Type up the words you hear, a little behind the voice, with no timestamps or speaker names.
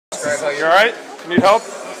You all right? Need help?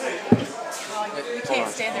 You can't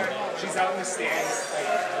stand there. She's out in the stands.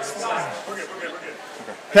 We're good.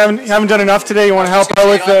 You haven't done enough today. You want to help out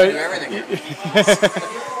with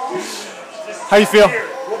how you feel?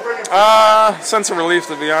 Sense of relief,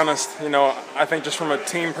 to be honest. You know, I think just from a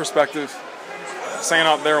team perspective, saying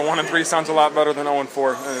out there 1-3 sounds a lot better than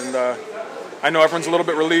 0-4. And I know everyone's a little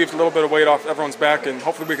bit relieved, a little bit of weight off everyone's back, and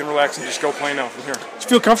hopefully we can relax and just go play now from here. Did you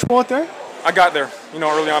feel comfortable out there? I got there. You know,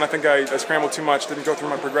 early on I think I scrambled too much, didn't go through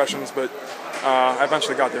my progressions, but I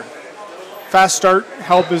eventually got there. Fast start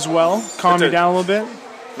help as well? Calm you down a little bit?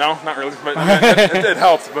 No, not really, but it did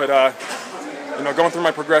help. But you know, going through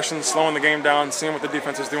my progressions, slowing the game down, seeing what the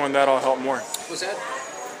defense is doing, that all helped more.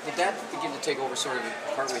 Did that begin to take over sort of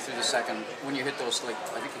partway through the second when you hit those, like,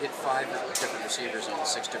 I think you hit 5 different receivers on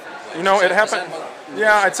 6 different plays? You know, it happened.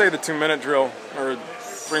 Yeah, I'd say the 2-minute drill or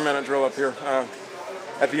 3-minute drill up here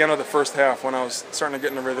at the end of the first half when I was starting to get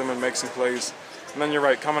in the rhythm and make some plays. And then you're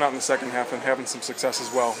right, coming out in the second half and having some success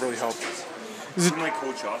as well really helped. It seemed like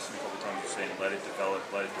Coach Austin a couple times was saying, let it develop,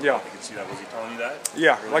 let it develop. Yeah. You can see that. Was he telling you that?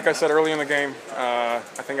 Yeah, like I said early in the game, I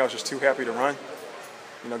think I was just too happy to run.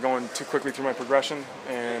 You know, going too quickly through my progression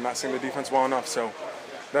and not seeing the defense well enough. So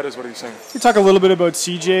that is what he's saying. You talk a little bit about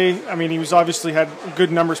CJ. I mean, he was obviously had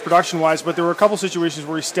good numbers production-wise, but there were a couple situations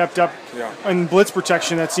where he stepped up in blitz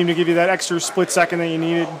protection that seemed to give you that extra split second that you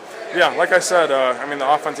needed. Yeah, like I said, I mean,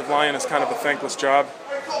 the offensive line is kind of a thankless job.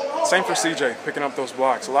 Same for CJ, picking up those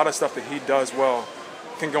blocks. A lot of stuff that he does well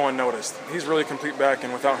can go unnoticed. He's really complete back,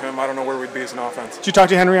 and without him, I don't know where we'd be as an offense. Did you talk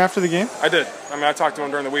to Henry after the game? I did. I mean, I talked to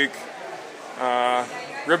him during the week.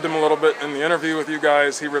 Ribbed him a little bit in the interview with you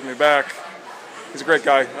guys. He ribbed me back. He's a great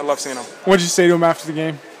guy. I love seeing him. What did you say to him after the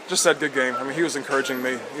game? Just said good game. I mean, he was encouraging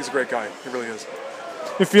me. He's a great guy. He really is.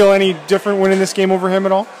 You feel any different winning this game over him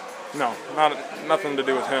at all? No, nothing to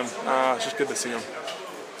do with him. It's just good to see him.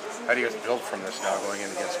 How do you guys build from this now going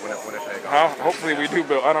in against Winnipeg? Hopefully we do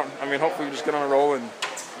build. Hopefully we just get on a roll and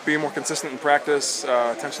be more consistent in practice,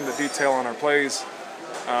 attention to detail on our plays,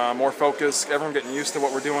 more focus, everyone getting used to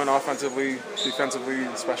what we're doing offensively, defensively,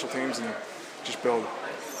 special teams, and just build.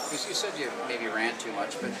 You said you maybe ran too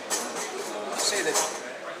much, but would you say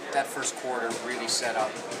that first quarter really set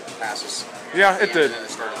up passes? Yeah, it did.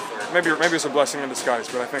 Maybe it's a blessing in disguise,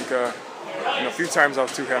 but I think a few times I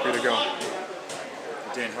was too happy to go.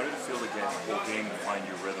 Dan, how did it feel to get the whole game to find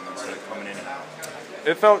your rhythm instead of coming in and out?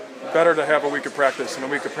 It felt better to have a week of practice and a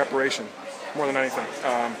week of preparation, more than anything.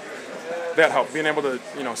 That helped, being able to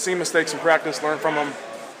see mistakes in practice, learn from them,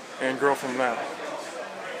 and grow from that.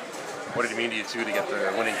 What did it mean to you, too, to get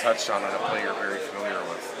the winning touchdown on a play you're very familiar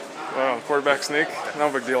with? Well, quarterback sneak, no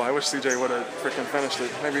big deal. I wish CJ would have freaking finished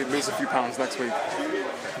it. Maybe he'd lose a few pounds next week.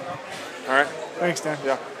 All right? Thanks, Dan.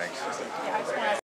 Yeah. Thanks.